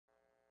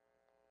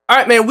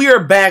Alright, man, we are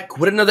back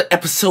with another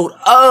episode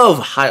of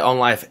High on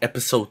Life,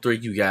 episode 3.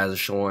 You guys are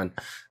showing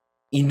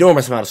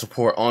enormous amount of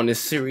support on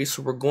this series,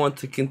 so we're going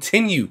to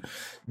continue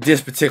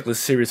this particular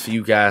series for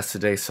you guys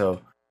today.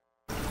 So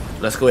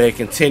let's go ahead and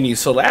continue.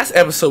 So last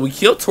episode we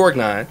killed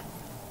Torg9,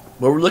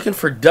 but we're looking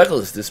for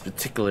Douglas this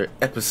particular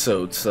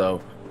episode.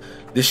 So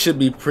this should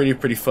be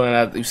pretty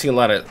fun. You've seen a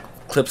lot of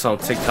clips on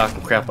TikTok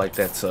and crap like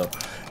that, so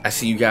I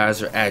see you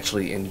guys are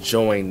actually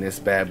enjoying this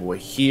bad boy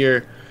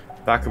here.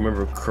 If I can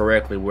remember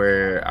correctly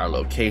where our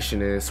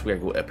location is, we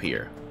gotta go up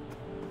here.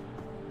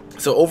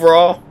 So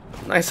overall,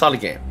 nice solid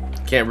game.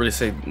 Can't really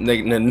say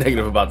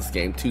negative about this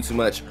game too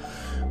much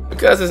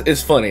because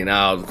it's funny.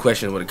 Now the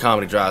question is, when the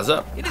comedy dries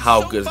up,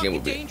 how good this game will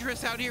be.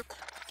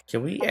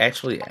 Can we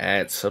actually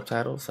add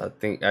subtitles? I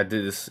think I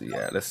did this.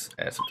 Yeah, let's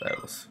add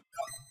subtitles.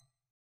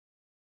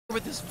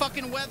 With this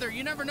fucking weather,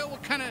 you never know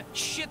what kind of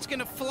shit's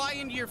gonna fly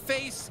into your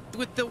face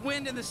with the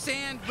wind and the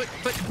sand, but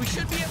we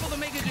should be able to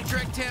make it to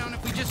Dregtown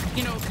if we just,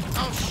 you know,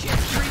 oh shit,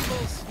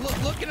 Treebles,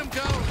 look at them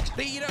go.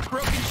 They eat up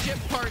broken ship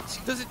parts.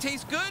 Does it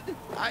taste good?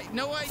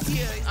 No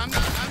idea. I'm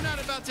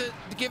not about to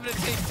give it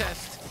a taste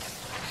test.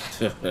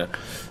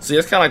 See,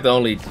 that's kind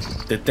of like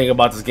the thing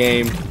about this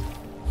game.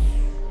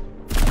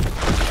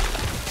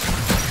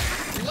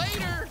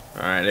 Later.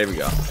 All right, there we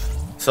go.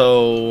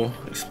 So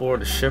explore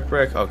the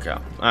shipwreck. Okay,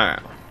 all right.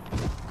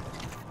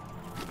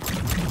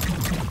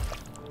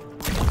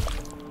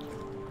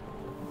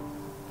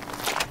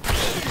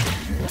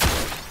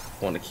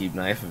 Want to keep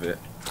knife of it,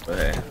 but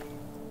hey.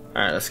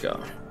 All right, let's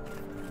go.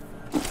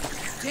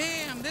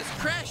 Damn, this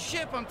crashed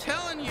ship, I'm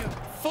telling you,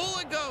 full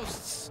of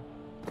ghosts.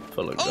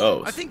 Full of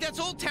ghosts. I think that's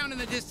Old Town in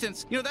the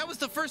distance. You know, that was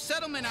the first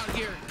settlement out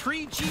here,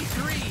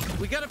 pre-G3.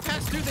 We gotta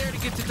pass through there to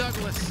get to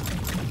Douglas.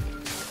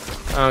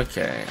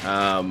 Okay,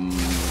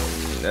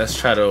 let's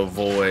try to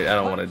avoid. I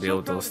don't want to deal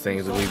with those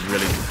things, if we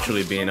really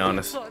truly being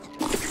honest. All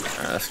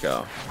right, let's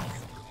go.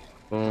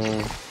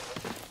 Boom.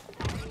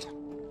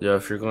 Yo,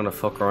 if you're gonna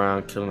fuck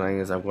around killing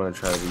aliens, I'm gonna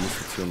try to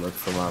use it to look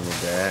for mom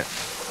and dad.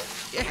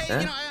 Yeah, hey,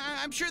 you know,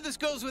 I'm sure this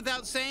goes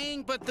without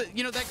saying, but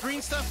you know, that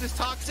green stuff is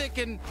toxic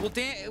and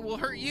will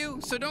hurt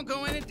you. So don't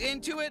go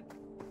into it.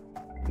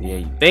 Yeah,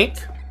 you think?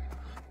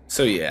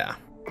 So yeah,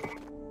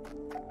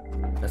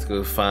 let's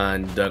go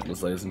find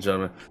Douglas, ladies and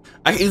gentlemen.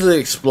 I can easily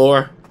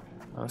explore.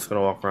 I'm just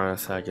gonna walk around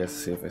inside, I guess, to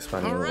see if it's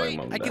finding the right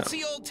moment. I can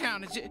see Old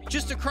Town. It's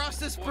just across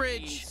this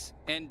bridge.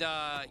 And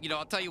you know,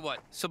 I'll tell you what,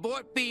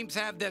 support beams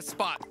have their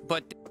spot,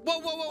 but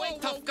whoa,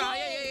 tough guy,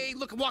 hey,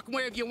 look, walk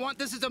wherever you want.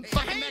 This is a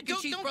fucking Mac and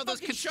Cheese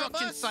Brothers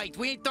construction site.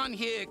 We ain't done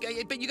here,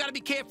 but you gotta be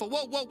careful.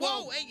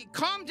 Whoa, hey,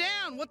 calm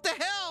down. What the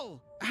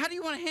hell? How do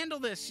you want to handle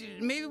this?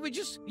 Maybe we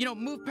just, you know,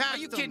 move past. Are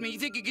you kidding me? You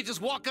think you could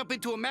just walk up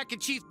into a Mac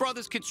and Cheese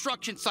Brothers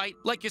construction site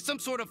like you're some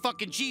sort of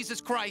fucking Jesus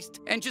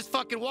Christ and just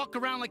fucking walk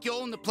around like you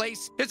own the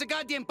place? There's a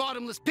goddamn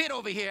bottomless pit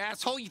over here,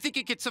 asshole. You think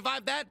you could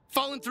survive that?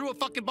 Falling through a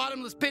fucking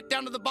bottomless pit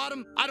down to the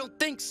bottom? I don't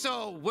think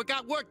so. We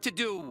got work to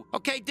do.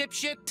 Okay,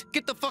 dipshit?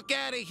 Get the fuck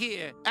out of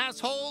here,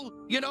 asshole.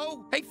 You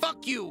know? Hey,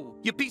 fuck you.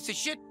 You piece of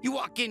shit. You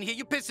walk in here,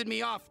 you're pissing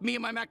me off. Me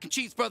and my Mac and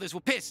Cheese Brothers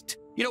were pissed.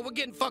 You know, we're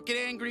getting fucking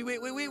angry.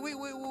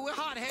 We're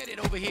hot-headed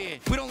over here.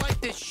 We don't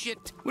like this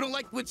shit. We don't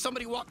like when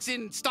somebody walks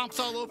in and stomps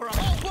all over us.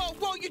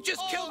 Whoa, you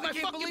just killed my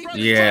fucking brother.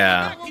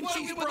 Yeah.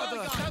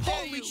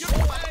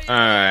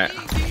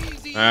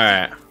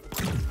 Alright.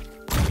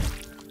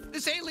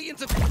 This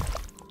alien's a...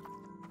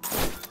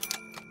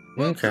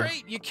 Well, okay.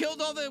 Great, you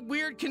killed all the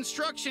weird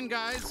construction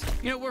guys.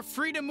 You know, we're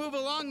free to move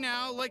along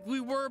now like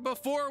we were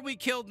before we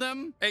killed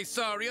them. Hey,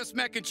 sorry, us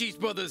Mac and Cheese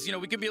Brothers, you know,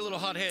 we can be a little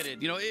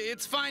hot-headed. You know,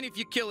 it's fine if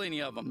you kill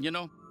any of them, you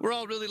know? We're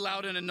all really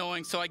loud and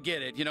annoying, so I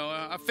get it. You know,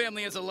 our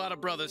family has a lot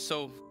of brothers,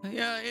 so,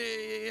 yeah,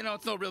 you know,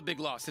 it's no real big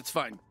loss. It's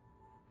fine.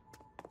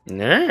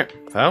 Nah,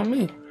 follow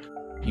me.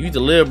 You need to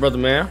live, brother,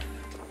 man.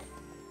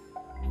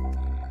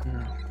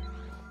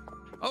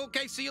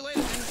 Okay, see you later.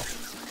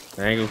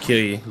 I ain't gonna kill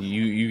you.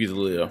 You get to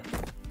live.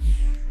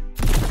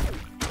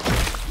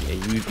 Yeah,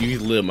 you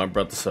live, my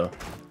brother, so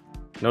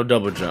no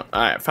double jump.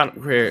 Alright, found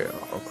it here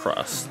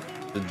across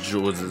the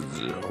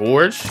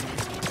Horge.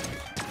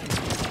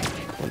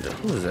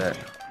 Who is that?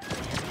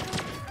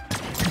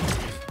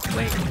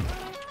 Wait.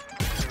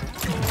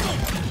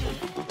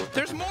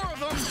 There's more of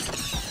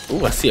them.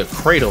 Ooh, I see a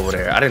crate over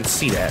there. I didn't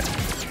see that.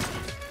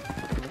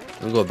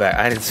 Let me go back.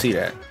 I didn't see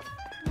that.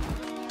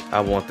 I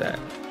want that.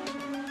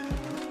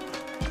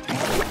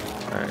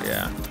 Alright,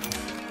 yeah.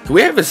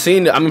 We haven't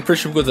seen it. I'm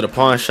pretty sure we go to the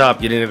pawn shop,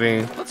 get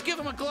anything. Let's give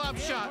him a glob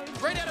shot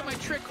right out of my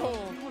trick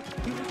hole.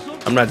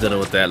 I'm not dealing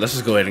with that. Let's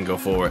just go ahead and go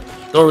forward.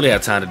 Don't really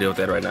have time to deal with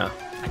that right now.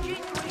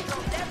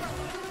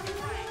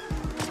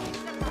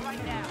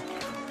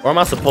 Or am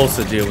I supposed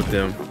to deal with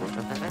them?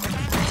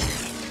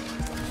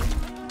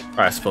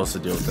 Or am I supposed to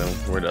deal with them?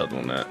 Where the other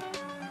one at?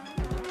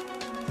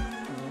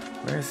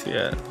 Where is he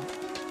at?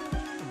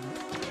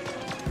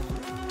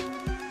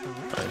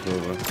 Alright,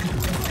 moving.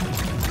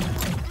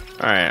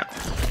 Alright.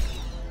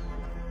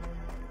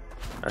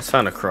 I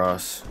found a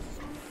cross.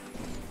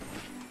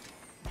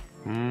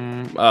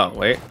 Oh,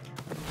 wait.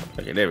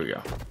 Okay, there we go.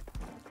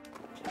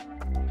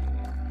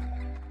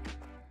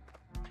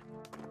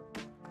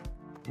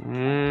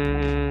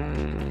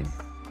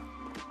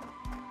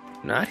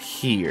 Not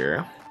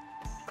here.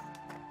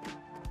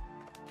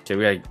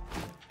 Okay,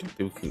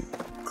 we can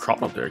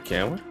crawl up there,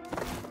 can we?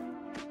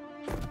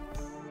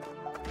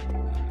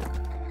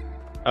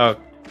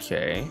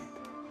 Okay.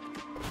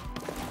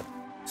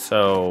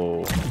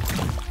 So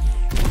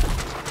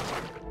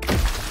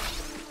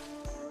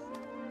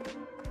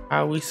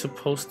how are we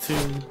supposed to?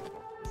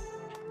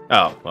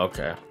 Oh,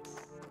 okay.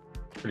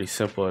 Pretty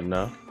simple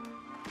enough.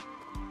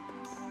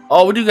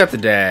 Oh, we do got the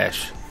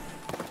dash.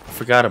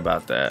 Forgot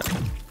about that.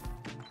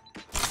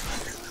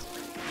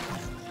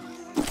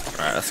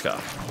 Alright, let's go.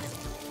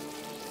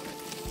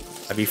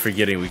 I be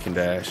forgetting we can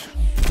dash.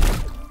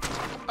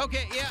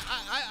 Okay, yeah,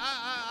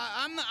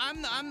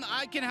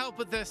 I can help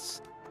with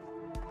this.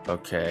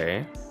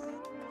 Okay.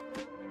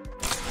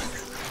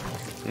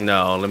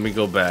 No, let me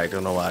go back.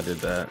 Don't know why I did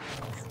that.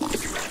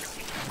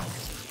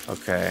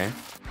 Okay.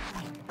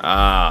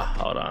 Ah,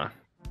 hold on.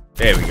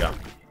 There we go.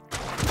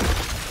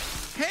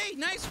 Hey,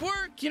 nice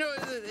work. You know,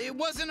 it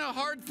wasn't a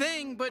hard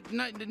thing, but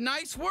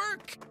nice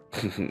work.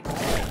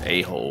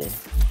 A-hole.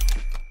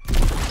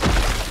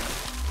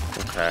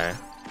 Okay.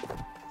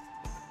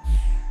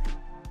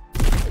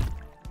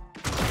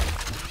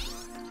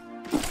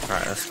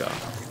 Alright, let's go.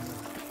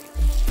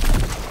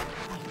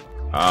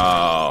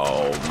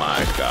 Oh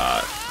my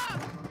god.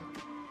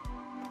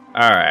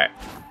 Alright.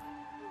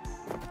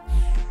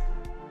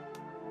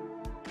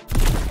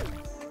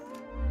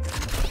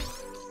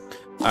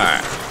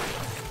 Alright.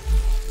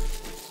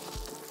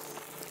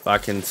 If I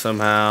can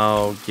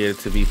somehow get it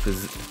to be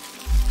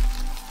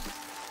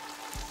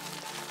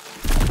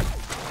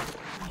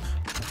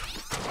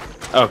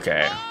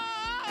okay.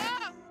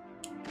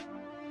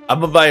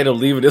 I'm about to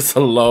leave this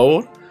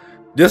alone.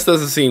 This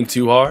doesn't seem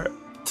too hard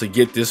to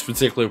get this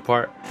particular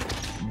part,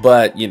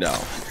 but you know,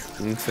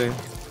 let me see.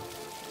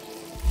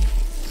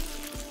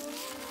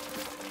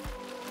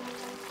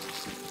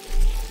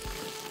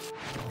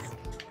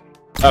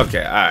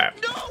 Okay, all right.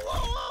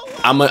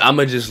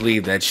 I'ma just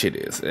leave that shit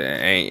is.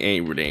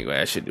 Ain't really gonna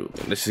have shit to do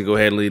with it. Let's just go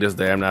ahead and leave this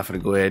there. I'm not gonna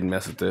go ahead and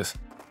mess with this.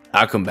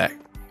 I'll come back.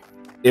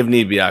 If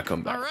need be, I'll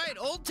come back. All right,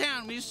 Old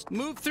Town. We just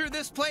move through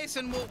this place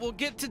and we'll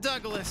get to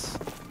Douglas.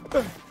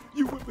 Hey,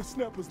 you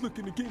whippersnappers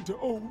looking to get into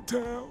Old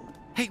Town?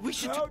 Hey, we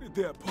should. Howdy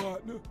there,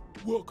 partner.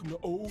 Welcome to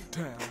Old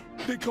Town.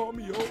 They call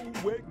me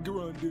Old Wet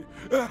Grundy.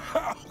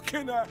 How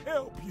can I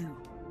help you?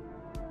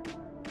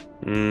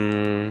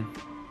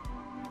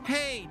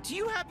 Hey, do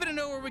you happen to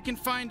know where we can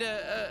find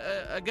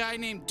a guy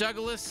named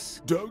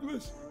Douglas?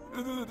 Douglas?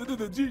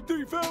 The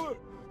G3 fella?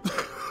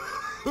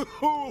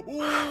 Oh,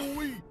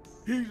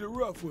 he's a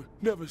rough one.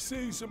 Never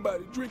seen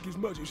somebody drink as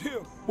much as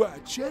him. Why,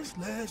 just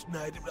last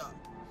night,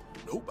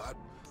 nope,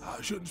 I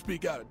shouldn't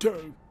speak out of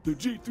turn. The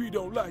G3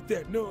 don't like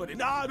that none,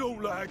 and I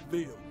don't like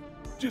them.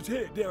 Just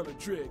head down to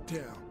Dreg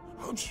Town.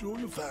 I'm sure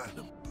you'll find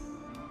them.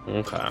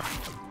 Okay.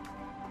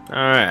 All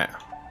right.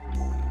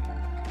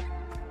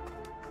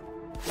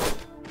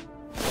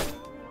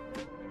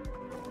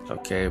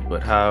 Okay,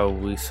 but how are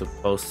we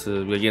supposed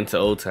to get into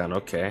Old Town?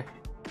 Okay.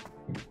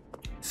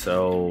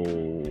 So.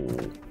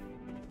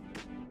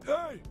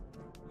 Hey,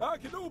 I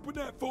can open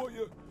that for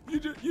you.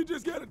 You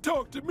just gotta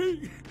talk to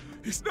me.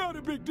 It's not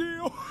a big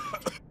deal.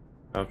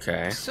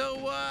 Okay.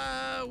 So,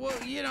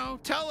 well, you know,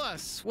 tell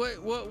us.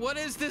 What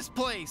is this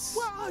place?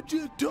 Well, I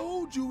just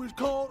told you it's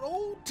called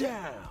Old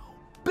Town.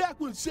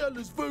 Back when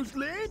settlers first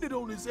landed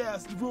on this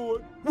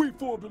asteroid, we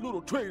formed a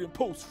little trading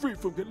post free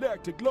from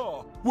galactic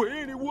law, where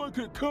anyone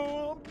could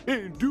come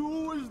and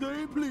do as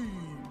they please.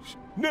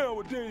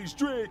 Nowadays,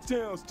 Dreg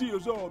Town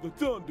steals all the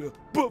thunder,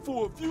 but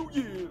for a few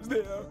years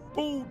there,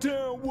 Old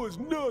Town was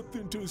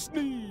nothing to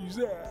sneeze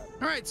at.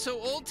 All right, so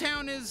Old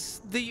Town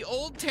is the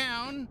old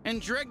town,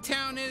 and Dreg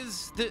Town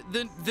is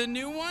the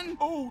new one?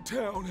 Old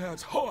Town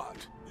has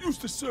heart. Used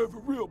to serve a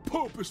real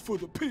purpose for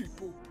the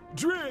people.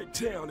 Dreg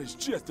Town is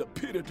just a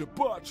pit of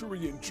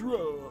debauchery and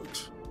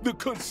drugs. The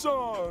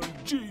concerned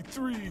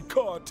G3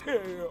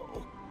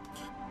 cartel.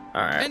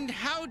 All right. And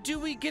how do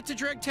we get to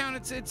Dreg Town?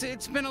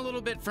 It's been a little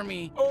bit for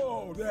me.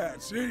 Oh,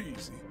 that's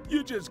easy.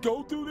 You just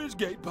go through this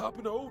gate, pop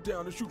into Old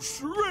Town, and shoot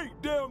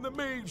straight down the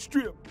main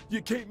strip.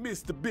 You can't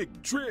miss the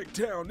big Dreg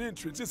Town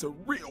entrance. It's a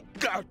real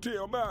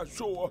goddamn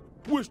eyesore.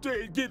 Wish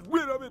they'd get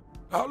rid of it.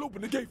 I'll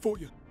open the gate for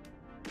you.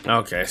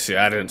 Okay.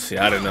 I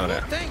didn't know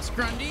that. Thanks,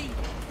 Grundy.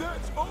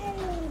 That's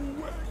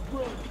Old Wet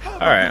Grundy.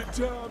 Have All right. a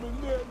good time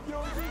in there,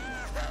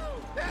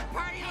 youngin'. That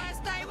party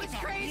last night was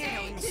crazy!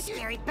 In the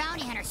scary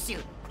bounty hunter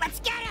suit. Let's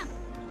get him!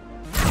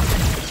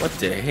 What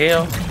the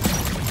hell?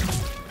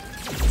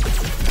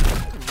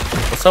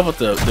 What's up with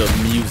the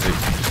music?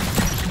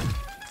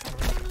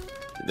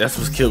 That's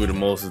what's killed me the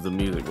most is the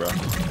music, bro.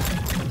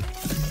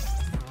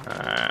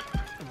 Alright.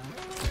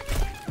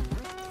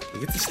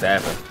 Get the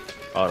stabbing.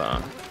 Hold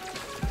on.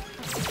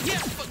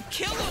 Yeah, but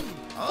kill him!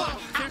 Oh,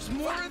 there's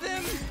more of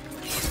them?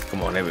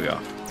 Come on, there we go.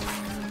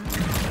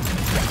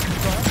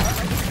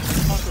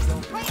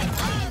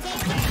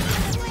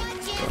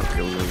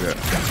 Okay, we're good.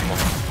 Come on.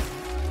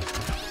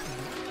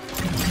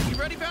 You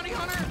ready, bounty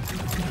hunter?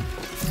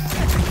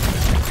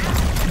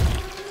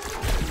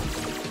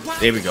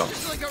 There we go.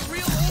 It's like a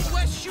real Old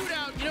West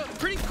shootout. You know,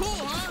 pretty cool,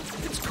 huh?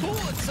 It's cool.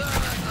 It's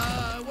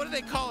what do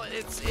they call it?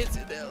 It's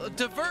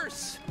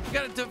diverse. You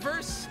got a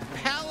diverse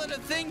palette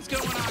of things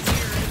going on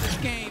here in this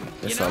game.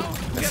 It's you know?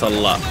 It's a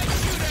lot.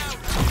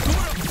 Who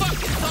would have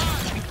fucking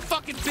thought? You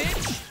fucking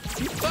bitch.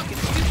 You fucking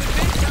stupid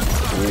bitch. I'm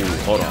sorry.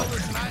 Ooh, hold on.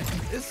 Listen,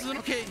 this is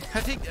okay. I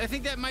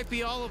think that might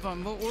be all of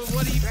them.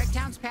 What do you?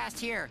 Dregtown's past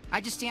here.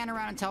 I just stand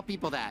around and tell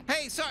people that.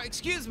 Hey, sorry,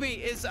 excuse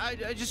me.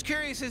 I just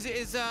curious?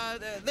 Is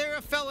there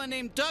a fella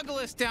named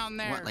Douglas down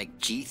there? What, like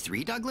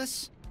G3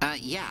 Douglas?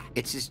 Yeah,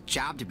 it's his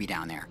job to be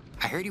down there.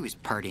 I heard he was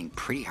partying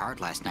pretty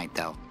hard last night,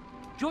 though.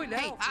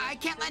 Hey, I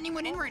can't let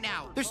anyone in right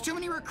now. There's too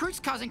many recruits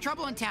causing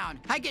trouble in town.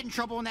 I get in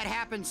trouble when that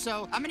happens,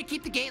 so I'm gonna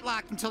keep the gate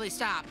locked until they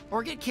stop.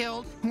 Or get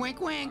killed.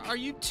 Wink, wink. Are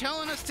you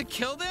telling us to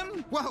kill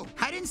them? Whoa,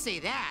 I didn't say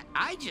that.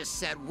 I just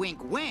said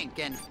wink, wink,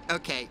 and...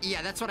 Okay,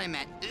 yeah, that's what I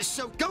meant.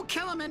 So go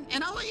kill him,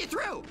 and I'll let you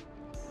through.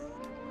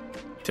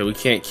 Till we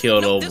can't kill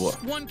No, the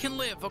this one can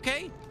live,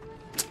 okay?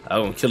 I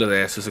won't kill his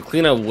ass. So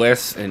clean up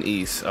west and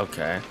east.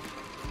 Okay.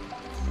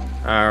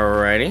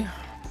 Alrighty.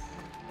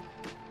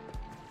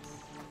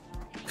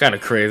 Kind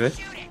of crazy.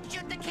 Shoot it,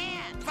 shoot the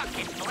can.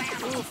 Fucking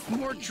Oof,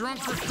 more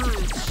drunk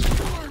recruits.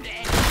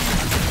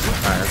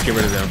 Alright, let's get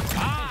rid of them.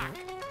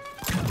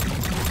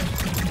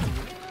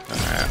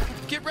 Alright.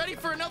 Get ready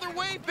for another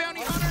wave,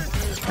 bounty hunter.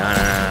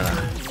 Nah.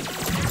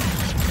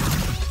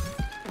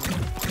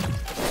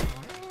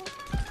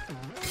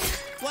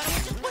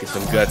 Get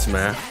some guts,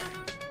 man.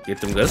 Get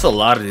them guts. There's a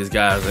lot of these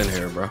guys in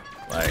here, bro.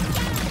 Like,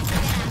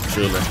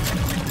 truly.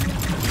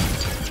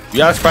 You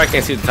guys probably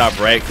can't see the top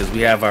right because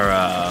we have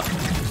our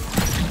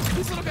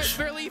These little guys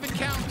barely even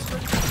count.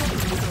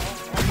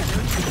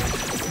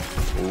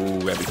 Ooh,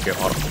 gotta be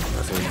careful. Hold on.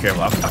 Let's be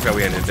careful. I forgot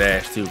we had the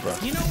dash too, bro.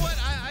 You know what?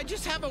 I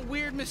just have a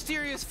weird,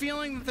 mysterious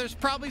feeling that there's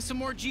probably some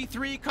more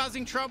G3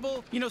 causing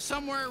trouble. You know,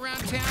 somewhere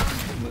around town.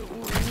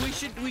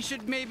 We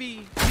should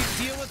maybe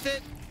deal with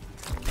it.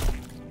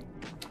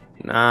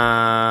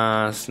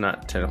 Nah, it's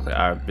not technically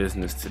our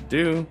business to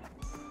do.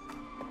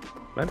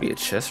 Might be a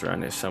chest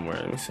around there somewhere.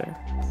 Let me see.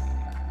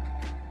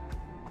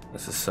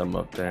 This is some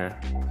up there.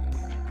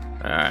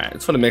 Alright,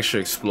 just want to make sure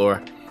to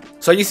explore.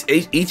 So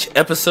each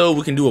episode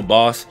we can do a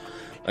boss.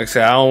 Like I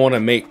said, I don't want to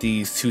make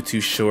these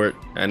too short,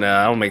 and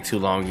I don't make too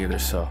long either.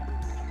 So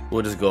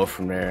we'll just go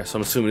from there. So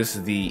I'm assuming this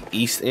is the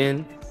east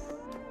end.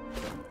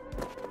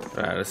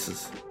 Alright, this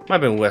is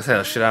might have been west.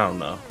 Hell, shit, I don't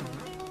know.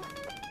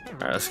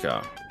 Alright, let's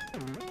go.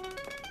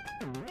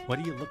 What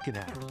are you looking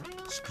at,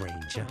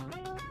 stranger?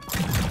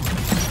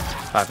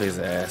 Pop his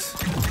ass.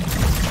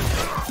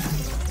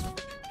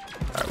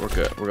 Alright, we're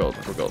good. We're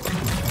golden. We're golden.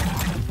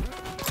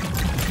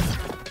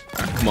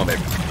 Alright, come on,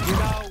 baby. You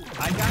know,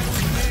 I gotta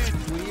admit,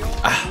 we all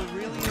were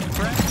really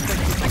impressed.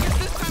 I guess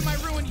this time I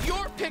ruined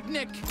your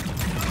picnic.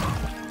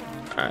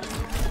 Alright.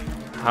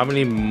 How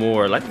many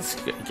more? Like,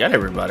 got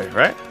everybody,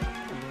 right?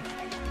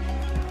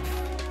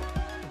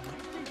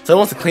 So he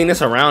wants to clean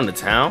this around the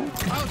town?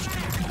 Oh,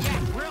 yeah,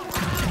 real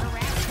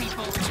harass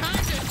people.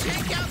 Time to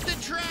take out the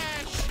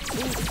trash.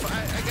 Oof,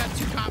 I got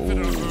too confident.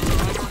 I don't know. I'm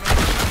not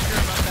sure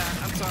about that.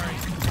 I'm sorry.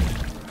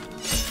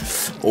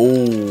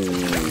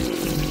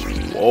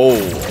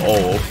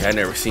 Oh, okay. I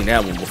never seen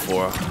that one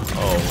before.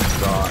 Oh,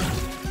 God.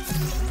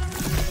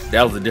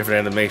 That was a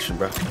different animation,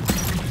 bro.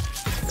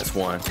 That's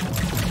one.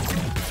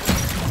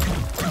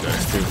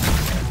 There's two.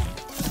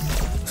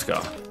 Let's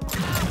go.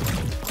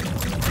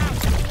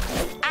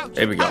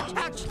 There we go.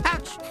 Ouch,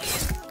 ouch.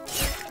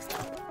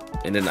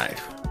 And the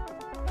knife.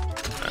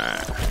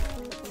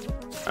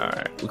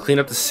 Alright. We clean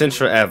up the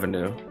Central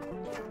Avenue.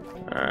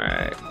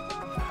 Alright.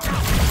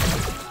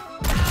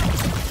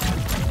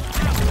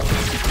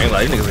 Ain't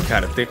like these niggas are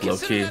kind of thick, low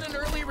key. Consider that an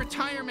early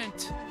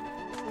retirement.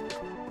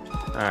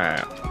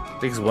 Alright. I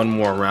think there's one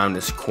more around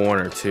this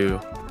corner, too.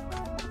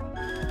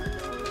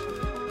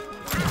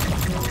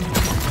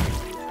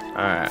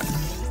 Alright.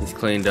 He's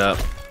cleaned up.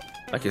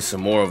 Like there's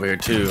some more over here,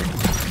 too.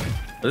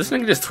 Is this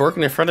nigga just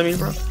twerking in front of me,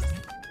 bro?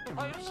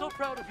 I am so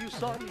proud of you,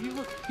 son. You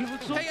look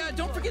so... Hey,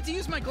 don't forget to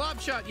use my glob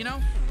shot, you know?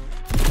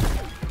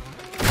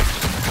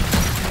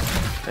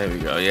 There we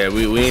go. Yeah,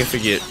 we ain't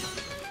forget.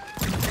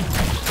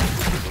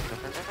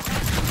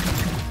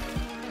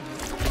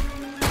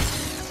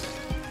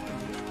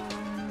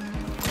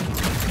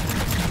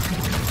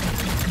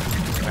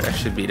 That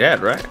should be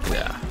that, right?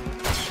 Yeah.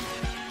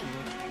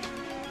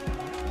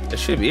 That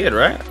should be it,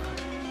 right?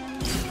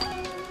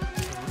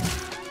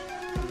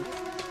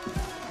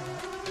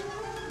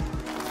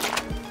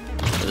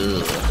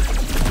 Ugh.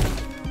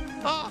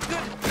 Oh,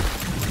 good.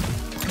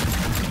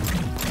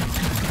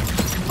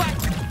 But,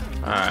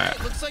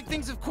 Alright. looks like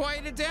things have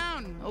quieted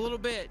down a little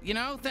bit, you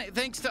know?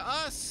 Thanks to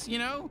us, you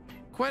know?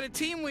 Quite a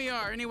team we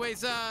are.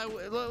 Anyways,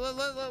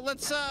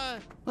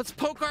 let's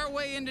poke our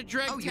way into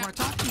Dregtown. Oh, you want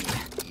to talk to me?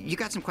 You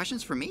got some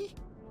questions for me?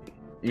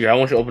 Yeah, I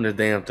want you to open this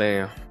damn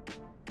thing.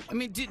 I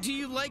mean, do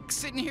you like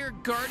sitting here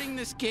guarding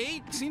this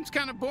gate? Seems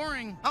kind of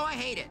boring. Oh, I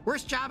hate it.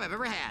 Worst job I've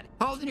ever had.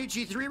 All the new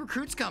G3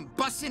 recruits come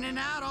busting in and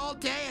out all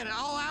day and at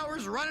all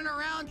hours, running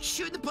around,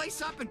 shooting the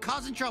place up and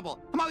causing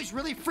trouble. I'm always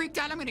really freaked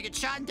out I'm gonna get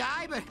shot and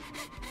die, but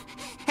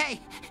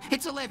hey,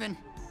 it's a living.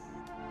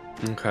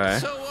 Okay.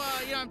 So,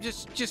 you know, I'm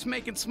just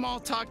making small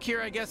talk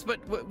here, I guess.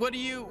 But what do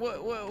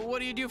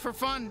you do for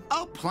fun?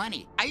 Oh,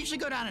 plenty. I usually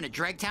go down into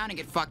Drag Town and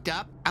get fucked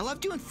up. I love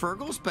doing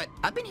Fergals, but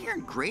I've been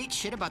hearing great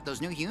shit about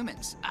those new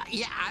humans.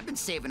 Yeah, I've been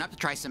saving up to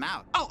try some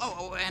out.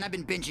 Oh, and I've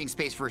been binging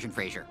Space Version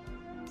Frasier.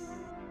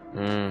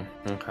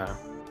 Okay.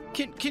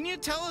 Can you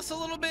tell us a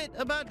little bit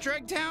about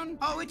Dragtown?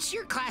 Oh, it's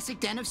your classic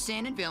den of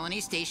sin and villainy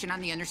stationed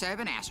on the underside of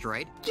an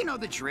asteroid. You know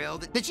the drill.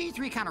 The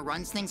G3 kind of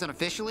runs things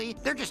unofficially.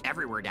 They're just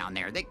everywhere down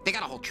there. They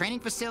got a whole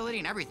training facility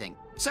and everything.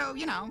 So,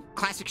 you know,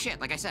 classic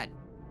shit, like I said.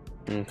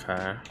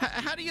 Okay.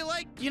 How do you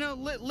like, you know,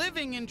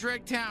 living in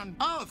Dragtown?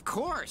 Oh, of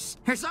course.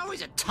 There's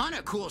always a ton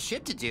of cool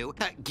shit to do.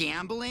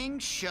 Gambling,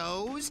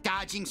 shows,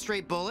 dodging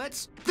stray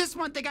bullets. This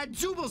month they got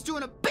Zubul's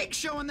doing a big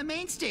show on the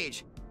main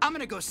stage. I'm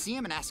gonna go see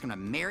him and ask him to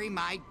marry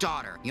my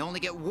daughter. You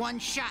only get one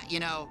shot, you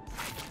know.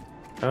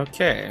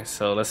 Okay,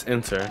 so let's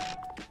enter.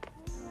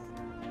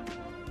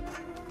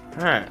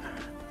 Alright.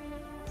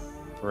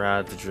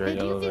 Ride the drag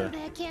Did you over. feel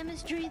that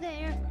chemistry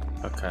there?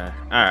 Okay.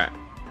 Alright.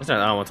 I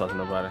don't want to talk to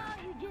nobody.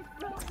 You just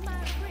broke my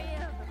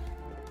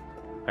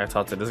rib. I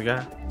talk to this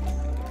guy?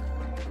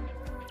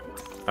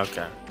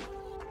 Okay.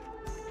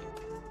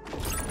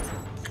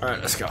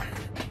 Alright, let's go.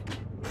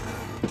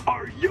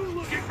 Are you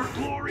looking for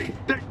glory?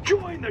 Then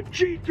join the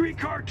G3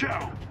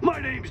 cartel. My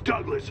name's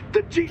Douglas,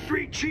 the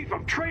G3 chief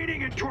of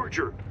training and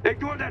torture.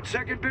 Ignore that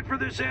second bit for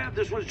this ad.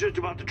 This was just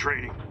about the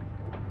training.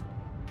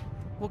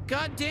 Well,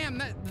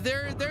 goddamn,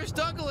 there's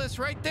Douglas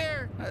right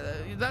there.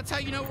 That's how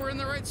you know we're in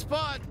the right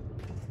spot.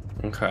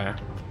 Okay.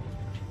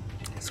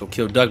 So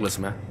kill Douglas,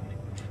 man.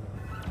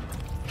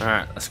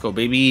 Alright, let's go,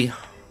 baby.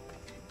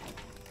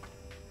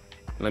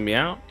 Let me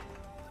out?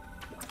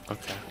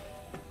 Okay.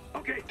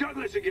 Okay,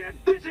 Douglas again.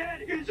 This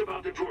ad is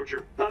about the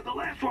torture. The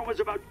last one was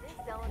about... This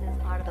zone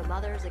is part of the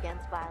Mothers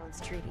Against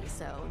Violence Treaty,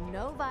 so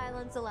no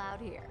violence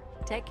allowed here.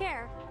 Take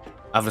care.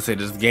 I would say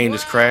this game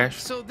just Wow,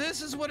 crashed. So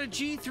this is what a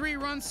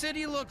G3 run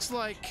city looks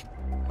like.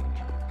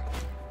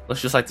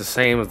 Looks just like the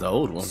same as the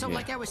old one. So Yeah.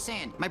 like I was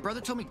saying, my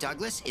brother told me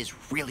Douglas is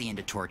really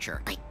into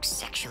torture. Like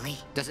sexually?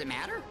 Does it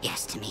matter?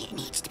 Yes, to me it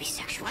needs to be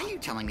sexual. Why are you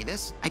telling me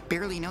this? I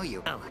barely know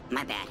you. Oh,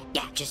 my bad.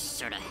 Yeah, just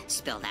sort of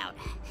spilled out.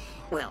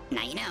 Well,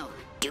 now you know.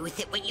 Do with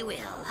it what you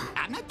will.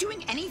 I'm not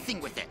doing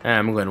anything with it.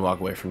 I'm going to walk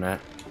away from that.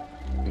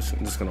 I'm just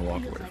going to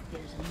walk Feels away. like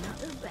there's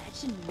another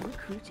batch of new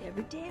recruits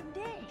every damn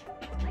day.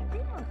 Like they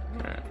don't.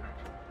 Alright.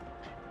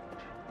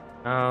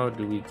 How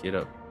do we get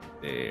up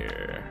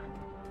there?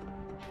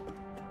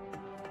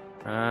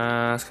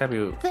 It's gotta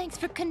be... Thanks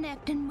for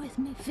connecting with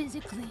me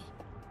physically.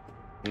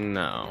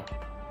 No.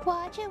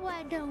 Watch it,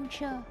 why don't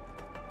you?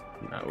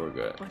 No, we're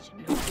good. Watch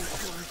it,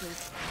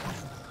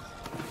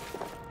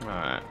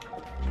 Alright.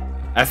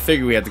 I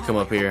figured we had to come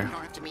up I here. don't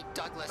have to meet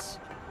Douglas.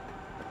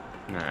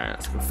 Alright,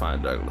 let's go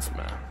find Douglas,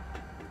 man.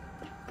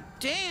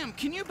 Damn,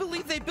 can you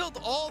believe they built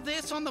all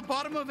this on the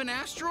bottom of an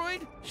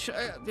asteroid?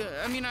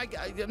 I mean,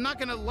 I'm not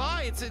gonna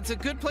lie, it's a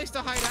good place to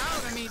hide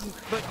out. I mean,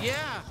 but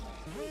yeah.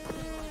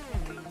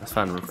 Let's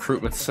find a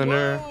recruitment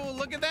center. Whoa,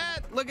 look at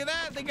that! Look at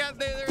that! They got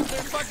their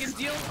fucking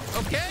deal.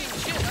 Okay,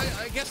 shit.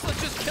 I guess let's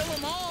just kill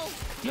them all.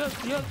 Yes,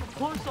 of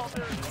course I'll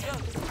marry you.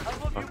 Yes, I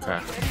love you Okay.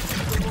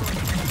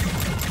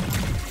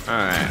 Damn.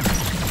 Alright.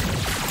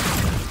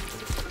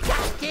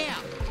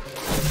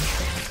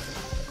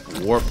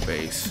 Warp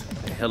base.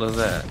 The hell is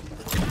that?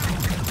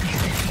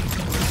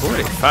 Who are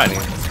they fighting?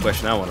 That's the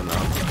question I want to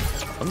know.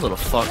 A little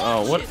fuck.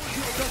 Oh, what?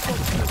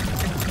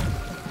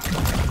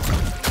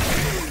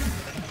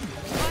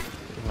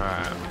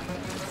 Alright.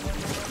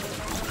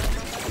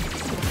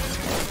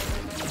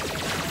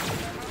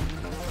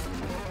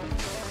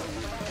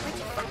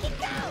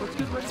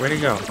 Where'd he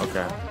go?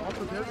 Okay.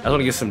 I want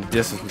to get some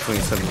distance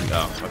between some of these.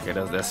 Oh, okay.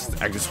 That's.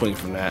 I can swing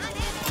from that.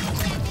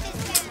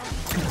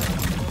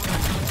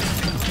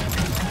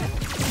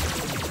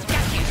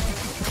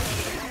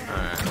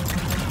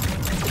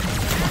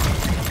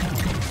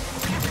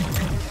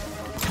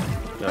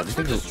 Yo, That's these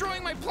for things are-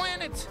 destroying my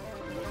planet.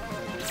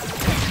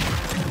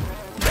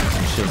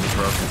 shields are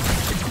broken.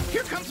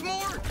 Here comes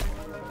more.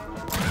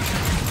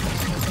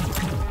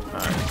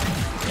 Alright.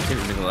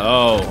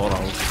 Oh, hold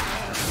on.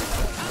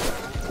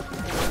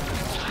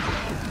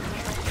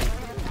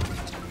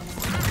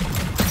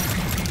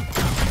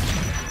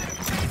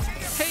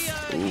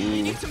 Hey,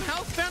 you need some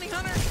help, bounty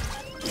hunter?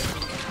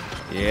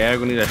 Yeah, we're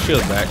gonna need that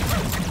shield back.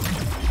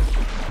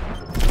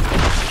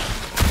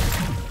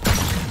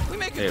 We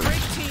make a There we-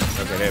 great team.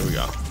 you Okay, know? there we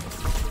go.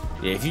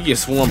 Yeah, if you get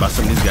swarmed by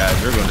some of these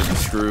guys, they're gonna be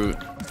screwed.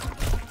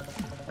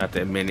 Not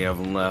that many of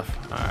them left.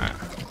 Alright.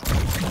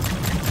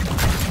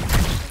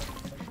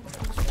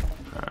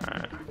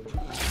 Alright.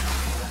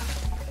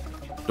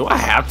 Do I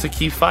have to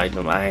keep fighting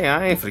them? I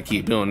ain't finna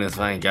keep doing this if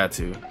I ain't got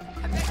to.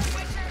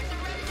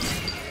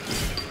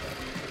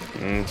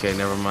 Okay,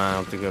 never mind. I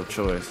don't think I have a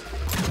choice.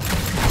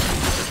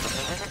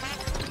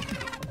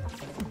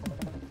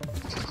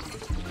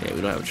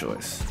 we don't have a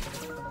choice.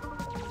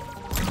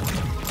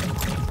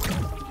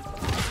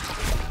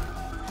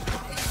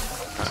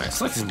 Alright, it's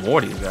like these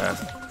Morty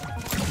guys.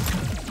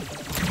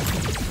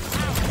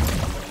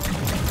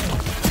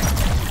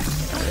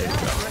 There you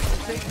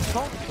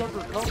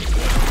go.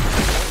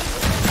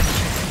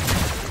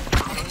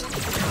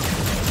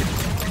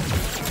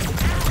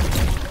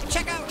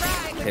 Check out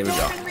Ride. Here we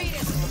go.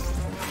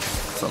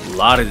 There's a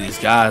lot of these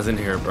guys in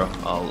here, bro.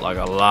 Oh, like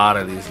a lot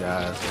of these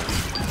guys.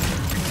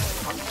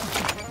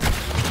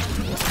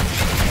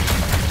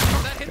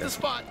 That hit the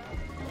spot.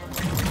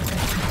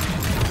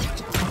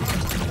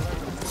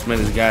 This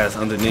many guys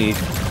underneath.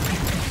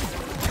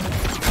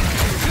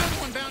 Good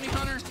one, bounty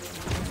hunter.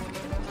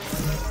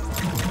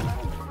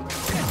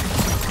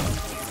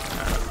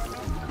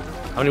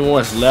 How many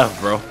more is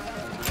left, bro?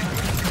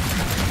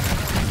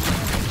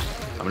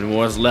 How many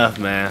more is left,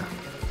 man?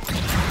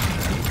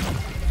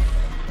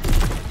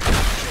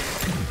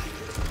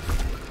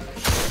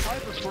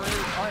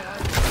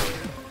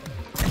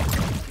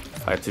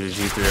 Fight through the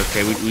G3.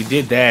 Okay, we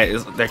did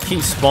that. They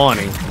keep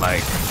spawning.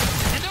 Like,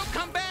 And don't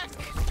come back.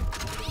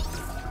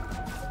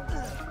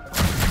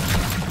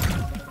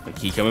 they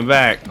keep coming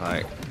back.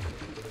 Like,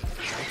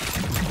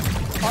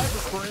 I'm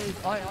afraid.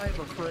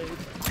 I'm afraid.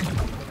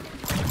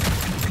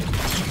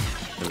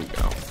 here we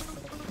go.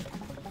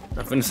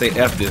 I'm finna say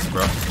F this,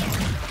 bro.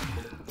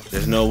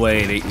 There's no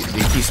way they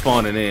keep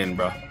spawning in,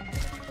 bro.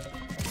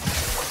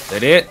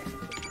 That it?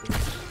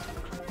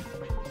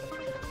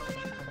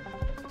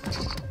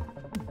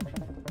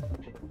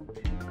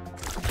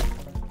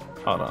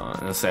 Hold on.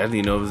 I didn't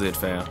even know it was it,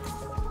 fam.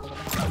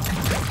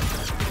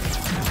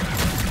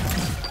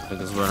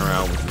 Niggas running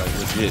around with like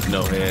legit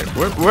no head.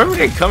 Where were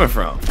they coming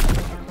from?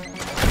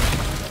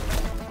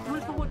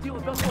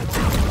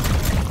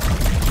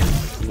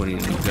 We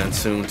need a new gun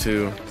soon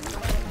too.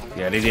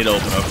 Yeah, they did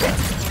open up.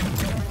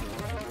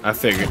 I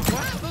figured.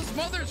 Wow, those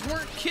mothers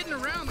weren't kidding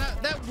around.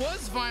 That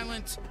was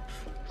violent.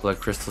 Like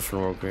crystals from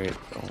World Great.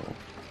 Oh.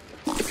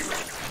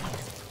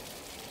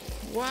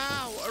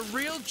 Wow, a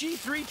real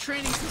G3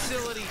 training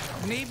facility.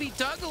 Maybe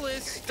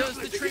Douglas does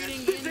the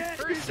training in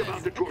person.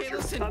 Okay,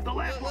 listen,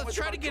 let's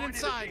try to get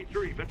inside.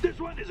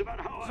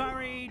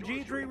 Sorry,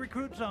 G3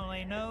 recruits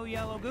only. No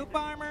yellow goop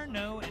armor,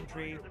 no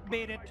entry.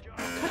 Beat it.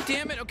 God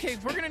damn it. Okay,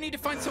 we're gonna need to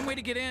find some way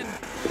to get in.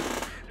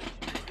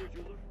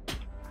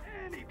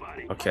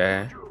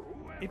 Okay.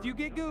 If you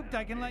get gooped,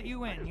 I can let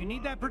you in. You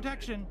need that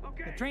protection.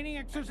 The training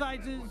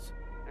exercises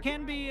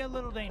can be a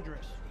little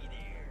dangerous.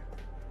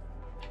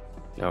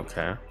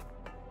 Okay.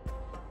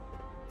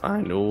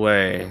 Find a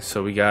way.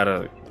 So we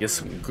gotta get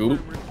some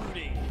goop.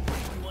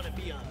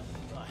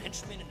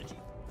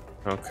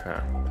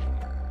 Okay.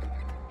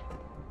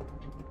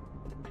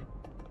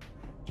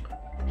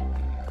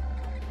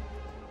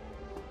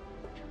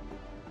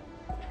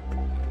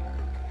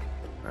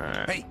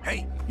 Alright.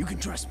 Hey, you can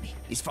trust me.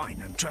 He's fine.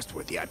 I'm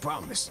trustworthy, I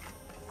promise.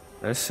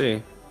 Let's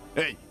see.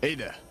 Hey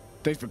there.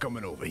 Thanks for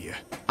coming over here.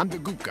 I'm the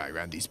goop guy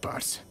around these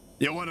parts.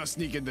 You wanna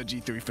sneak into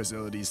G3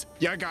 facilities?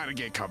 You gotta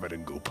get covered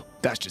in goop.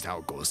 That's just how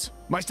it goes.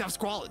 My stuff's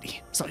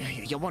quality. So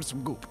you want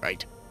some goop,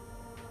 right?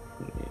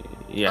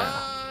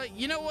 Yeah.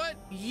 You know what?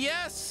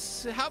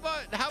 Yes. How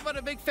about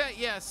a big fat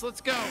yes?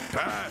 Let's go.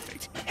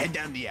 Perfect. Head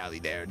down the alley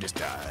there.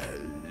 Just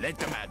let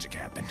the magic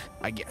happen,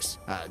 I guess.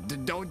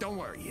 Don't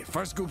worry.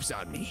 First goop's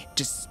on me.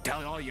 Just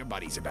tell all your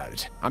buddies about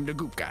it. I'm the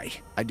goop guy.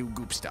 I do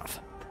goop stuff.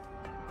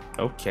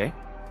 Okay.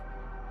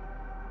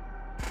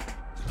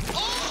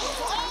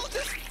 Oh,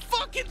 this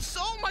fucking,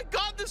 oh my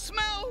god, the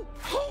smell.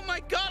 Oh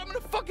my god, I'm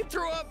gonna fucking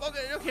throw up.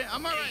 Okay,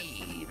 I'm alright.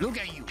 Hey, look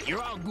at you.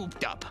 You're all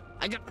gooped up.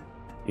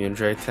 You in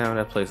Dre Town?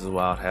 That place is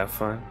wild. Have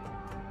fun.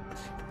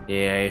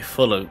 Yeah,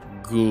 full of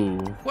goo.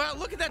 Wow,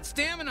 look at that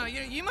stamina.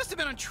 You must have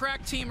been on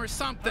track team or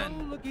something.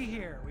 Oh, looky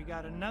here. We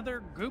got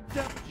another gooped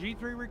up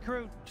G3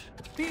 recruit.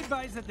 Be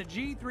advised that the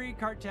G3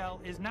 cartel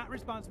is not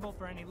responsible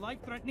for any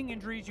life-threatening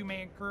injuries you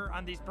may incur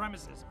on these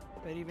premises.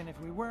 But even if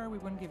we were, we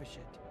wouldn't give a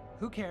shit.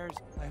 Who cares?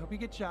 I hope you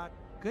get shot.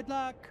 Good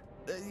luck.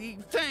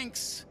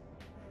 Thanks.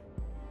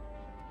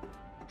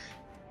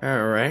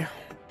 Alright.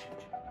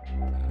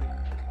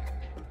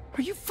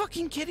 Are you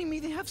fucking kidding me?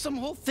 They have some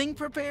whole thing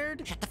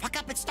prepared? Shut the fuck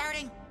up, it's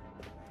starting.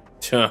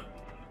 Huh.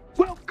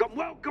 Welcome,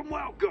 welcome,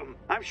 welcome.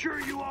 I'm sure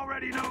you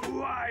already know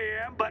who I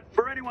am, but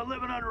for anyone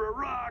living under a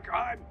rock,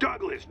 I'm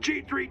Douglas,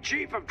 G3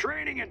 Chief of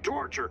Training and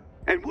Torture.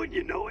 And wouldn't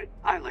you know it,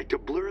 I like to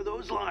blur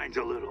those lines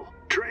a little.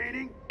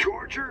 Training,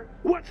 torture,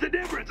 what's the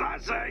difference, I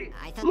say?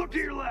 Look to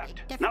your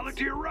left, now look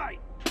to your right.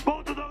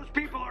 Both of those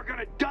people are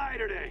gonna die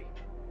today.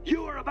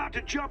 You are about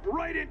to jump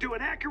right into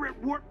an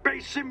accurate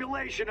warp-based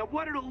simulation of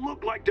what it'll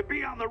look like to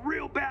be on the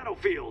real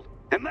battlefield.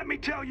 And let me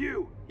tell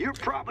you, you're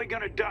probably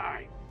gonna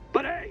die.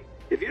 But hey,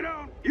 if you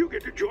don't, you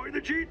get to join the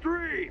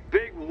G3.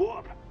 Big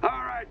whoop. All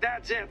right,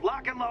 that's it.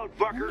 Lock and load,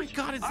 fuckers. Oh my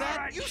god, is that?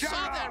 Right, you saw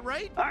that,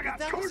 right? I got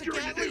that was a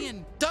torture to do.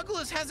 Gatlian.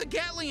 Douglas has a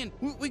Gatlian.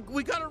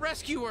 We gotta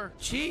rescue her.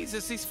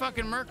 Jesus, these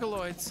fucking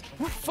Mercaloids.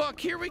 Oh, fuck,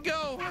 here we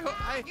go.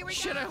 I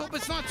hope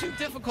it's not too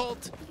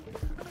difficult.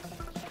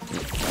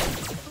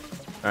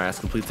 Alright, let's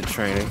complete the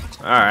training.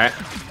 Alright.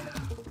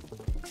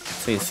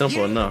 Seems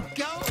simple enough.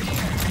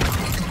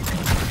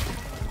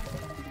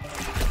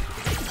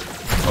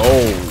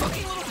 Oh.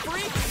 Fucking little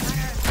freak.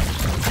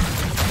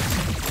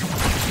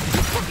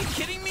 You fucking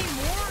kidding me?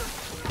 More?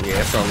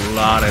 Yeah, it's a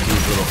lot of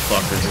these little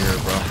fuckers here,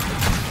 bro.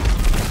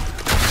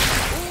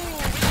 Ooh,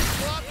 we just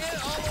blocked it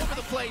all over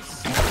the place.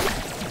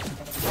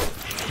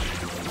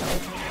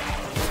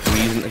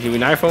 Can we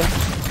knife him?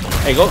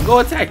 Hey, go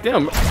attack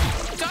them.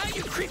 Die,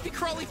 you creepy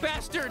crawly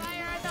bastard.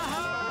 Fire in the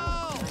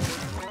hole.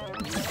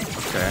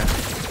 Okay.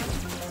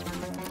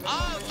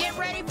 Oh, get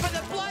ready for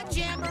the blood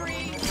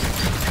jamboree.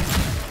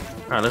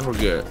 Alright, look, we're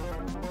good.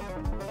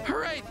 All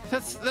right,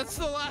 that's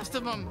the last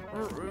of them,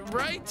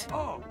 right?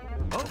 Oh,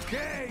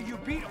 okay, you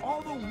beat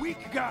all the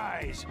weak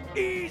guys.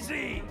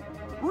 Easy,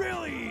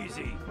 really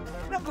easy.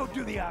 Now go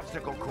do the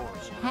obstacle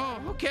course. Oh,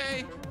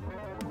 okay.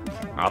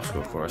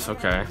 Obstacle course,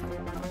 okay.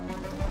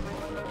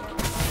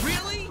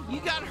 Really? You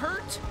got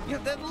hurt? Yeah,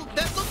 that looked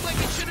like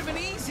it should have been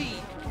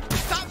easy.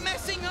 Stop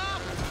messing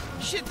up.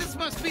 Shit, this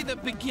must be the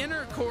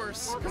beginner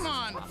course. Come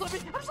on. I'm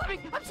slipping.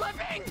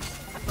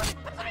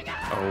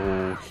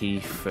 Oh, he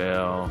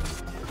fell.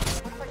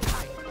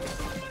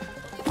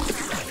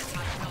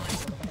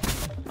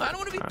 I don't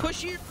want to be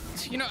pushy.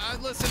 You know,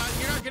 listen,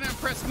 you're not gonna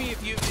impress me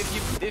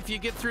if you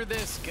get through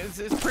this, because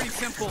it's pretty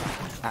simple.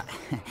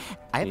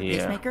 I have a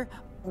pacemaker.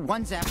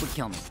 One zap would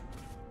kill me.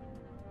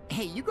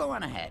 Hey, you go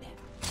on ahead.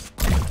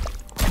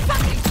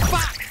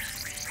 Fuck!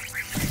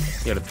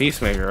 You got a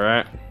peacemaker,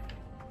 right?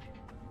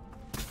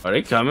 Are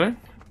they coming?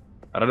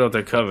 I don't know if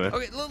they're coming.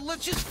 Okay,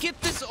 let's just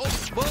get this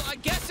over. Well, I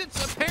guess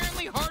it's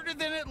apparently harder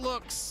than it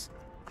looks.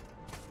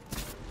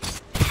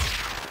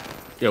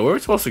 Yeah, we were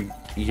supposed to.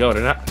 Yo,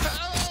 they're not.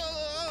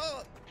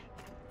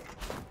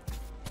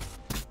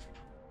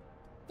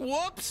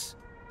 Whoops.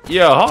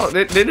 Yo, hold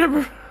on. They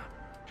never.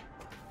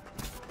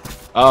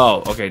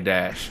 Oh, okay,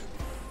 dash.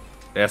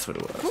 That's what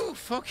it was.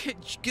 Oof, okay,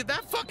 get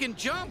that fucking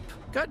jump.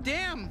 God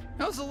damn.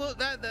 That was a little,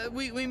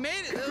 we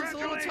made it. That was a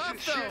little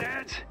tough, though.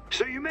 Shitheads.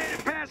 So you made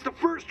it past the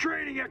first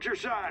training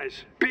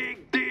exercise.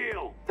 Big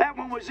deal. That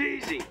one was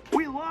easy.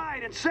 We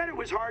lied and said it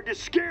was hard to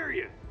scare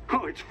you.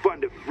 Oh, it's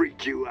fun to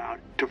freak you out,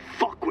 to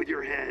fuck with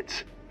your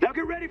heads. Now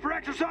get ready for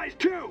exercise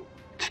 2.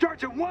 It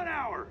starts in 1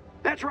 hour.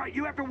 That's right,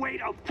 you have to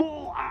wait a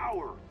full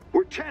hour.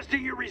 We're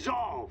testing your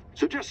resolve.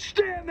 So just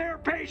stand there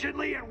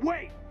patiently and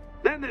wait.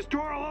 Then this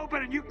door will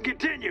open and you can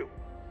continue.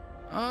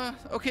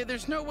 Okay,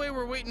 there's no way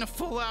we're waiting a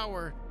full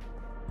hour.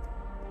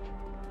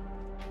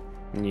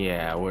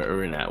 Yeah,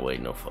 we're not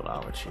waiting no full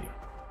hour, chief.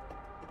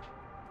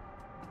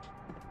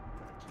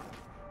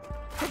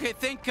 Okay,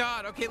 thank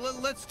God. Okay,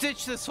 let's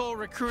ditch this whole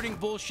recruiting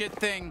bullshit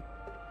thing.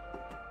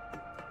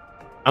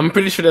 I'm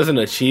pretty sure there's an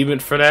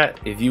achievement for that.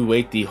 If you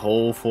wait the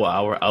whole full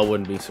hour, I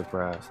wouldn't be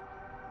surprised.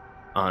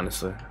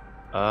 Honestly.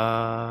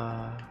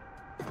 Alright,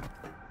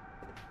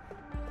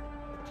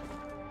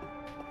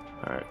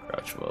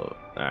 crouch mode.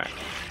 Alright.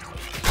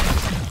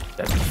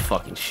 That's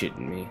fucking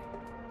shitting me.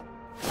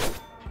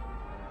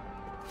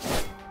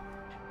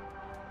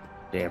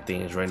 Damn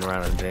thing is right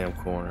around the damn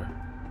corner.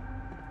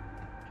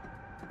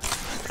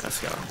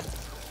 Let's go.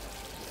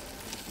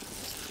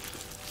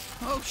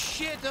 Oh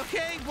shit,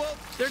 okay, well,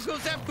 there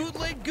goes that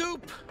bootleg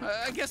goop.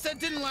 I guess that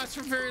didn't last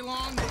for very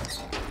long.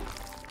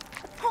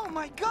 Oh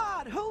my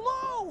God,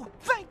 hello!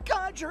 Thank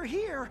God you're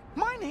here.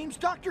 My name's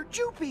Dr.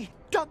 Joopy.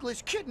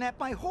 Douglas kidnapped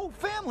my whole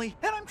family,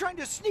 and I'm trying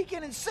to sneak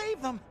in and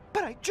save them.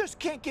 But I just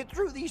can't get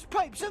through these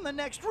pipes in the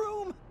next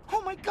room.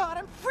 Oh my God,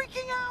 I'm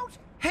freaking out!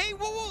 Hey,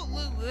 whoa,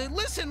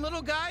 listen,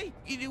 little guy.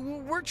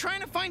 We're trying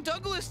to find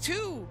Douglas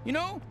too. You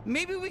know,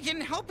 maybe we can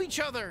help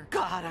each other.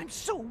 God, I'm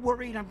so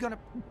worried I'm gonna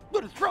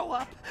throw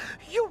up.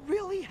 You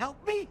really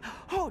helped me?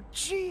 Oh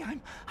gee,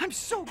 I'm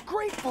so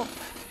grateful.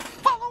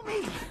 Follow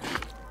me.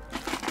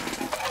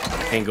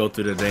 Can't go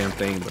through the damn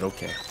thing, but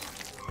okay.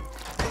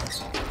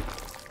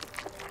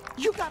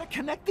 You gotta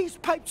connect these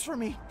pipes for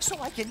me so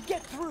I can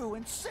get through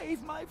and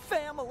save my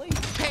family.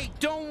 Hey,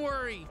 don't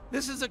worry.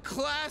 This is a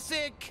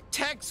classic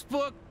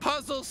textbook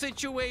puzzle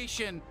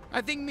situation.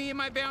 I think me and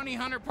my bounty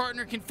hunter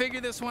partner can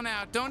figure this one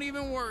out. Don't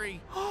even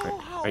worry. Oh,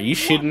 how are you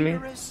shitting me?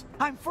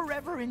 I'm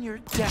forever in your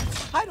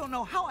debt. I don't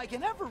know how I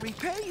can ever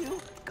repay you.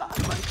 God,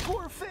 my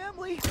poor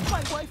family.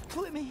 My wife,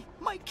 Plimmy.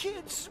 My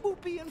kids,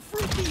 Swoopy and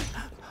Fruity.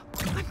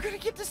 I'm gonna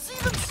get to see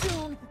them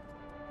soon.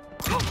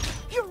 Oh,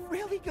 you're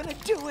really gonna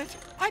do it?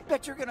 I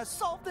bet you're gonna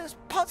solve this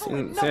puzzle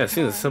in no time. Yeah, it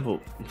seems a simple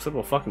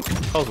fucking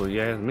puzzle, you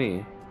ask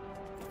me.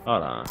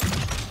 Hold on.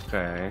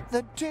 Okay.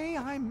 The day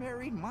I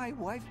married my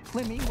wife,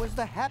 Plimmy, was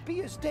the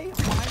happiest day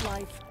of my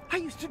life. I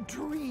used to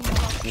dream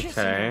about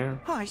kissing her.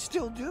 I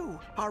still do.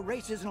 Our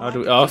race isn't allowed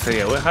to oh, so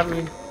yeah, how do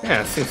we...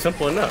 Yeah, it seems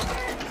simple enough.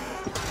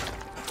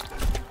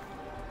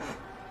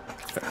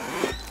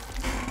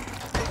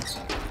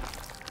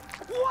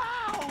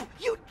 Wow!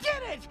 You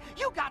did it!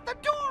 You got the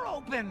door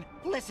open!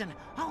 Listen,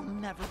 I'll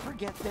never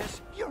forget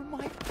this. You're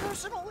my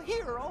personal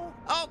hero.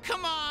 Oh,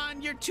 come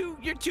on. You're too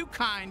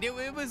kind.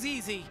 It was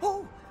easy.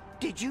 Oh,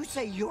 did you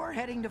say you're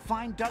heading to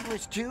find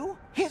Douglas too?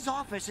 His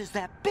office is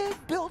that big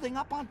building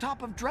up on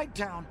top of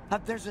Dregtown.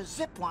 There's a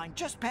zip line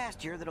just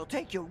past here that'll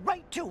take you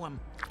right to him.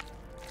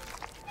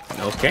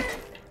 Okay.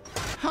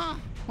 Huh.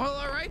 Well,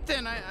 all right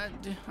then.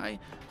 I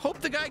hope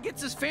the guy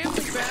gets his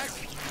family back.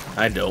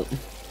 I don't.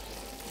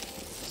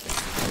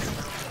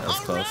 That was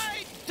close.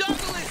 Right,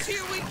 Douglas,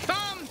 here we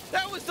come.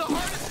 That was the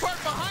hardest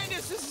part behind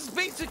us. This is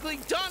basically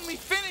done. We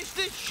finished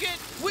this shit.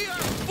 We are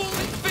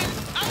fully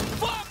finished. Oh,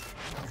 fuck!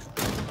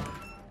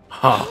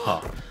 Ha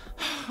ha.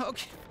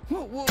 Okay.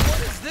 What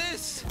is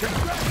this?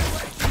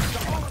 Congratulations to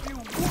all of you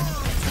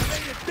worms who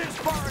made it this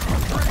far in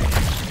your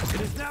training.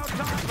 It is now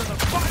time for the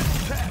final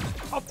test.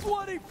 A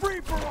bloody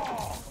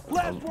free-for-all.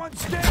 Last one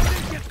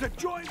standing gets to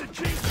join the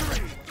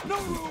G3. No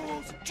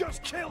rules,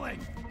 just killing.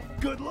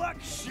 Good luck,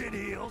 shit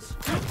heels.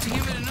 God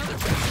damn it, another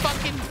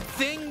fucking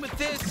thing with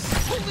this.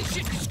 Holy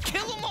shit, just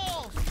kill them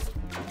all.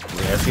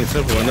 Yeah, it seems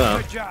simple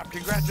enough. Good job.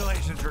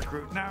 Congratulations,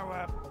 recruit. Now,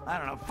 I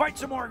don't know, fight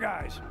some more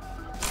guys.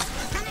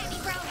 Come at me,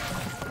 bro.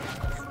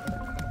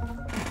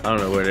 I don't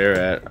know where they're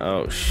at.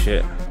 Oh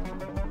shit.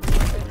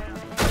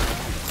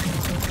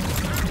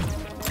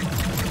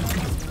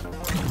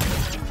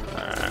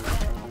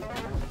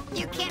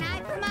 You can't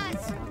hide from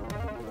us.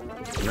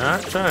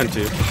 Not trying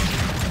to.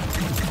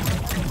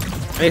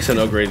 I need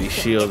to upgrade these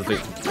shields. I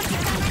think.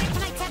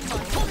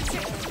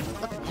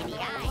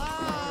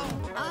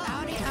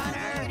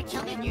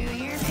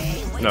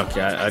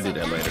 Okay, I do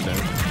that later then.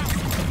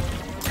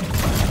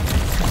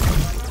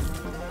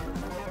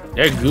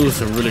 That glue's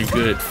some really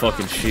good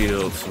fucking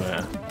shields,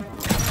 man.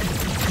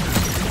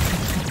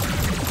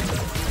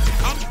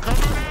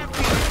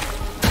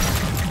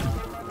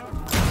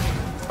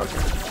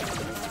 Okay.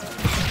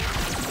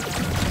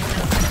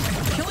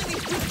 Killing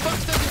these big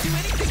fucks doesn't do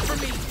anything for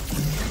me.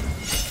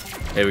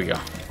 There we go.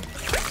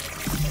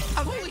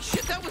 Oh, holy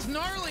shit, that was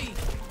gnarly.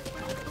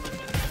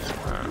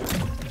 Oh,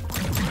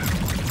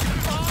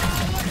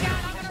 look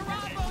out, I'm gonna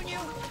raw-bone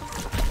you.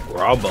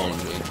 Raw-bone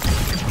me.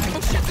 Oh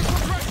shit, this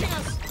one's rushing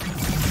us.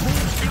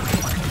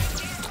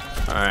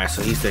 Alright,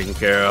 so he's taken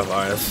care of.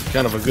 Alright, that's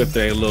kind of a good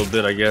thing, a little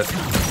bit, I guess.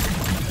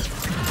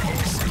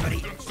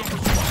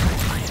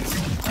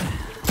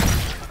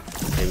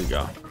 Here we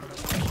go.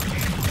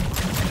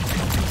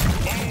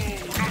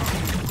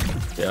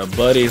 Yeah,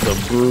 Buddy's a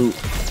brute.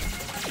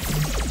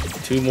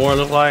 Two more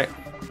look like.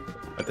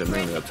 But they're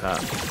mainly up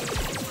top. You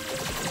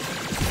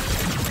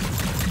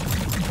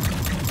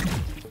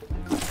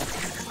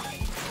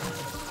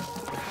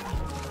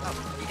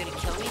gonna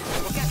kill me?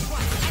 Well, guess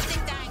what? I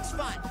think dying's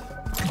fun.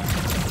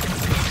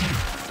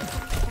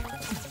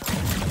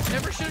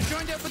 Never should have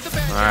joined up with the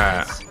bad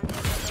guys.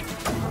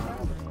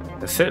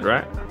 Alright. That's it,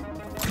 right?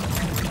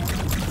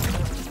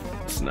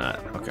 It's not.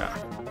 Okay.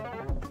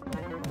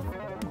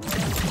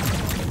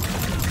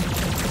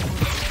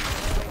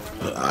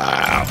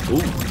 Ooh.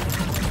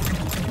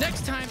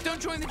 Next time, don't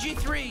join the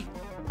G3.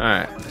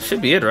 Alright. That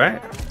should be it, right?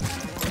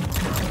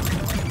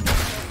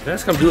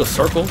 Let's come do a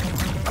circle.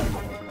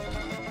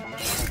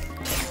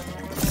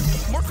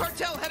 More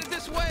cartel headed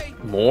this way.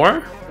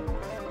 More?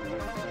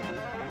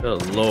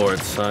 Good lord,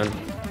 son.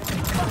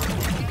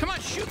 Come on,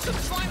 shoot some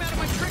slime out of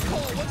my trick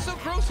hole. What's so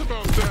gross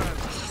about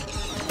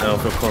that? I don't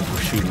feel comfortable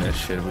shooting that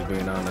shit, if we're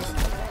being honest.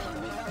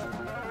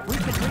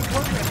 We've been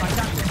reprogrammed by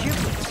Dr.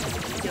 Chimney.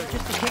 You know,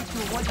 just in case you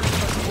were wondering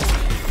about the war.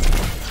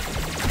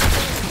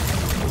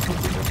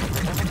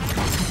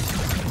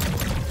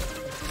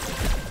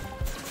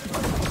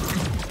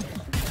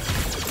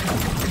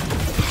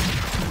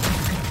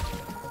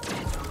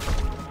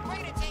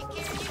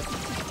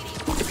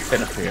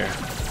 Get up here.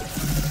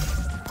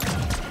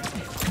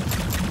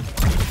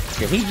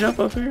 Can he jump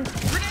up here?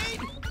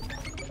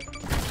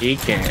 He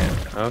can.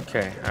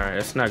 Okay. Alright,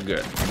 that's not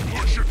good.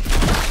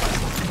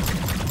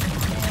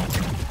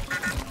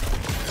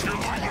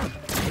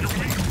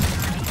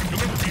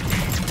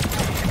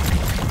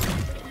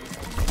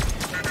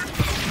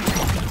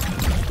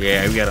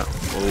 Yeah, we gotta.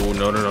 Oh,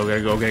 no.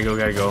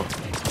 Gotta go.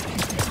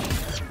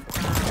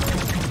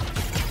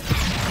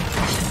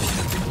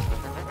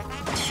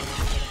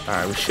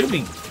 Alright, we should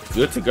be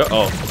good to go.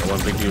 Oh,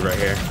 one big dude right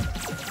here.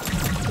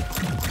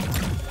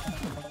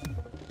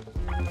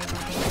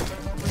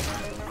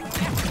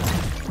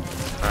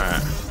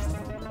 Alright.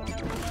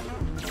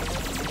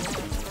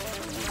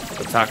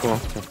 Tackle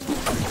him.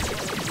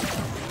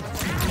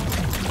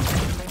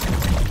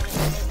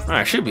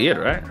 Alright, should be it,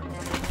 right?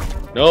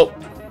 Nope.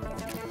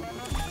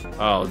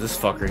 Oh, this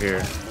fucker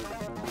here.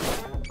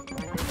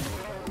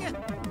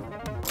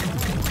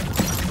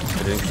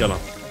 I didn't kill him.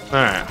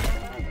 Alright.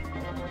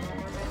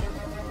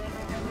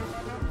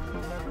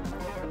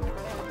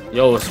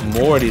 Yo, it's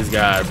more of these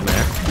guys, man.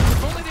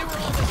 If only they were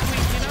all this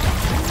weak, you know?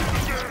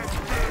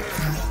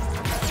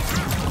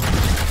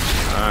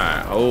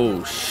 Alright,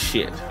 oh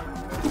shit.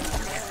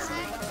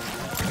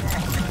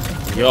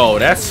 Yo,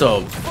 that's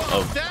a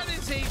that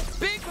is a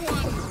big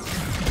one.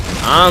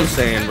 I'm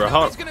saying, bro.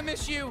 He's gonna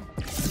miss you.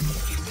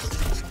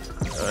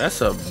 Yo,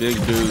 that's a big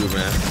dude,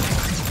 man.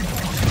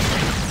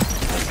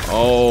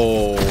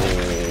 Oh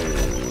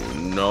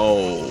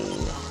no.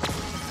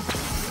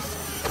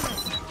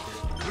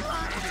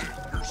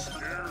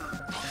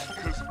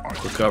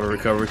 Recover,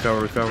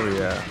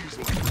 yeah.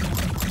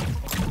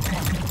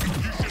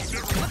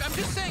 Look, I'm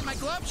just saying, my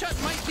glove shot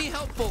might be be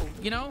helpful,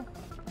 you know?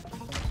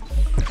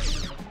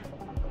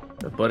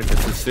 The buddy can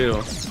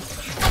still.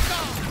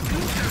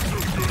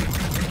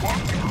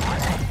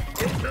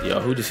 Yo,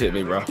 who just hit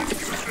me, bro? Is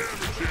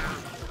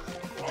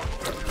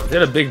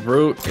that a big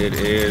brute? It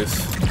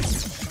is.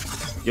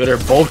 Yo, they're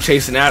both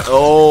chasing out.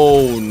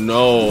 Oh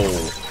no.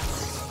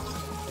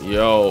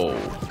 Yo.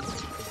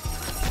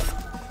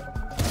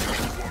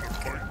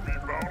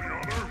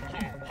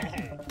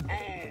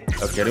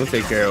 Okay, let me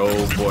take care of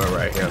old boy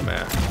right here,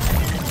 man.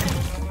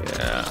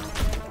 Yeah.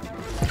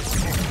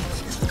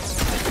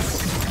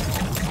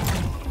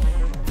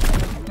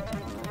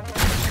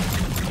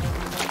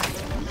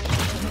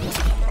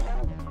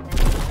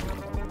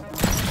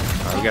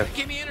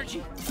 Give me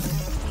energy.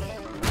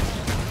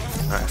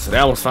 Alright, so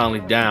that one's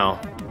finally down.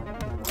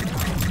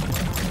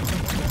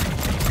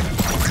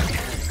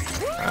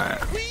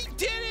 Alright. We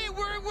did it!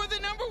 We're the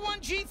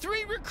 #1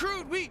 G3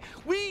 recruit.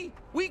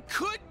 We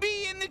could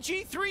be in the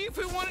G3 if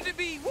we wanted to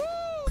be. Woo!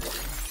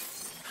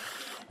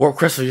 Warp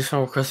Crystal, just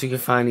found Warp Crystal. You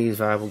can find these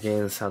valuable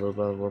games inside of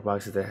the warp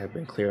boxes that have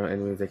been cleared on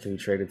enemies that can be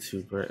traded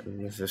to.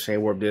 It's a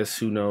shame warp this,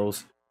 who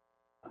knows?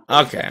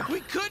 Okay.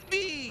 We could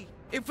be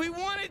if we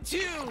wanted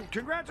to.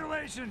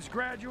 Congratulations,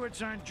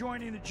 graduates, on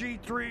joining the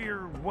G3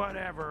 or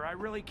whatever. I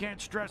really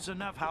can't stress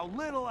enough how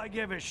little I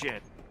give a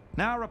shit.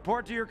 Now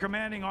report to your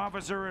commanding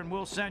officer and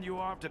we'll send you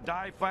off to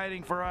die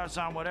fighting for us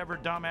on whatever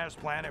dumbass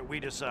planet we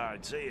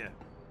decide. See ya.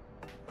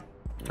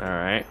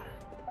 Alright.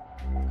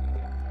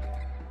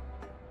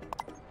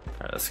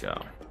 Alright, let's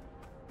go.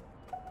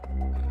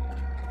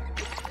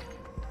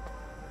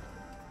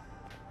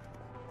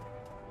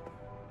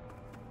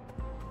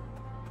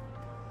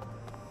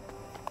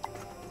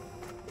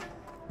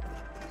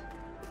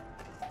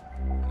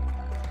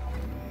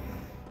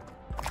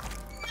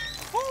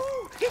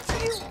 Oh,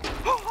 it's you!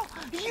 Oh,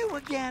 you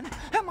again!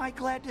 Am I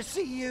glad to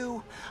see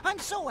you? I'm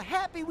so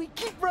happy we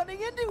keep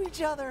running into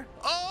each other.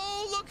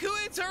 Oh, look who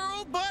it's our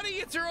old buddy.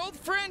 It's our old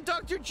friend,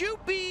 Dr.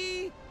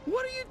 Joopy.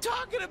 What are you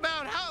talking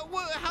about?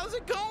 How's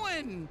it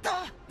going?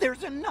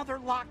 There's another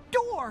locked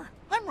door.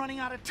 I'm running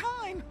out of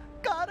time.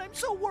 God, I'm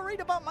so worried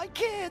about my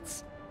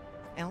kids.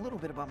 And a little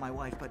bit about my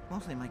wife, but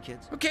mostly my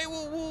kids. Okay,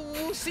 well,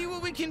 we'll see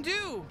what we can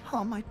do.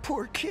 Oh, my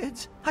poor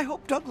kids. I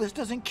hope Douglas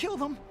doesn't kill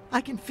them.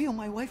 I can feel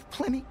my wife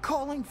Plymmy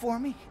calling for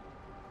me.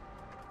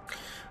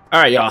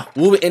 Alright, y'all.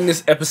 We'll end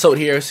this episode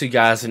here. See you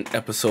guys in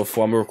episode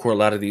 4. I'm going to record a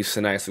lot of these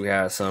tonight, so we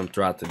have some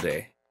throughout the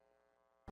day.